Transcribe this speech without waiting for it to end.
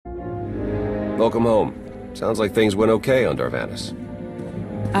Welcome home. Sounds like things went okay on Darvanis.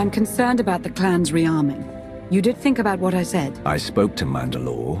 I'm concerned about the clan's rearming. You did think about what I said? I spoke to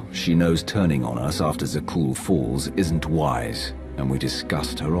Mandalore. She knows turning on us after Zakul falls isn't wise, and we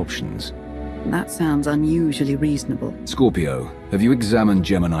discussed her options. That sounds unusually reasonable. Scorpio, have you examined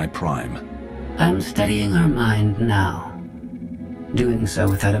Gemini Prime? I'm studying her mind now. Doing so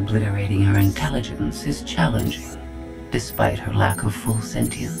without obliterating her intelligence is challenging, despite her lack of full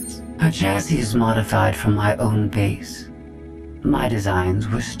sentience. Her chassis is modified from my own base. My designs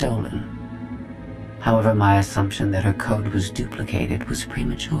were stolen. However, my assumption that her code was duplicated was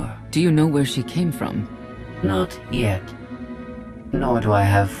premature. Do you know where she came from? Not yet. Nor do I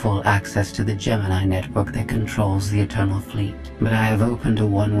have full access to the Gemini network that controls the Eternal Fleet, but I have opened a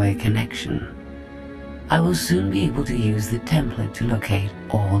one-way connection. I will soon be able to use the template to locate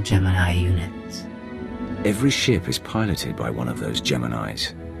all Gemini units. Every ship is piloted by one of those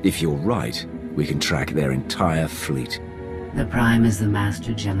Geminis. If you're right, we can track their entire fleet. The Prime is the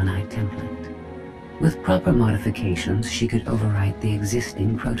master Gemini template. With proper modifications, she could overwrite the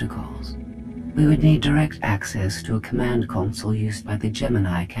existing protocols. We would need direct access to a command console used by the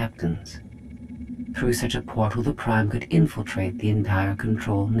Gemini captains. Through such a portal, the Prime could infiltrate the entire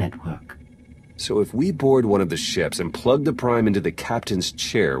control network. So if we board one of the ships and plug the Prime into the captain's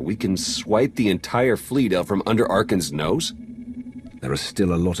chair, we can swipe the entire fleet out from under Arcann's nose? There are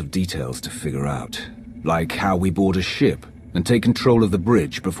still a lot of details to figure out, like how we board a ship and take control of the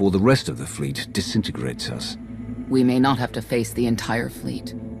bridge before the rest of the fleet disintegrates us. We may not have to face the entire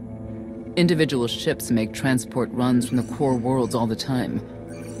fleet. Individual ships make transport runs from the core worlds all the time.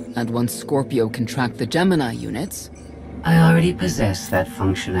 And once Scorpio can track the Gemini units... I already possess that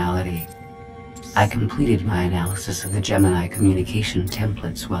functionality. I completed my analysis of the Gemini communication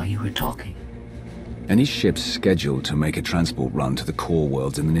templates while you were talking. Any ships scheduled to make a transport run to the core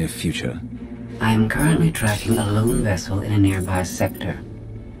worlds in the near future? I am currently tracking a lone vessel in a nearby sector.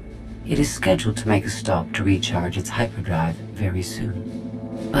 It is scheduled to make a stop to recharge its hyperdrive very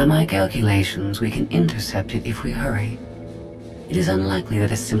soon. By my calculations, we can intercept it if we hurry. It is unlikely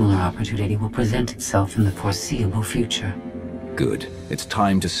that a similar opportunity will present itself in the foreseeable future. Good. It's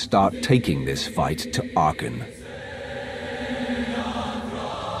time to start taking this fight to Arcann.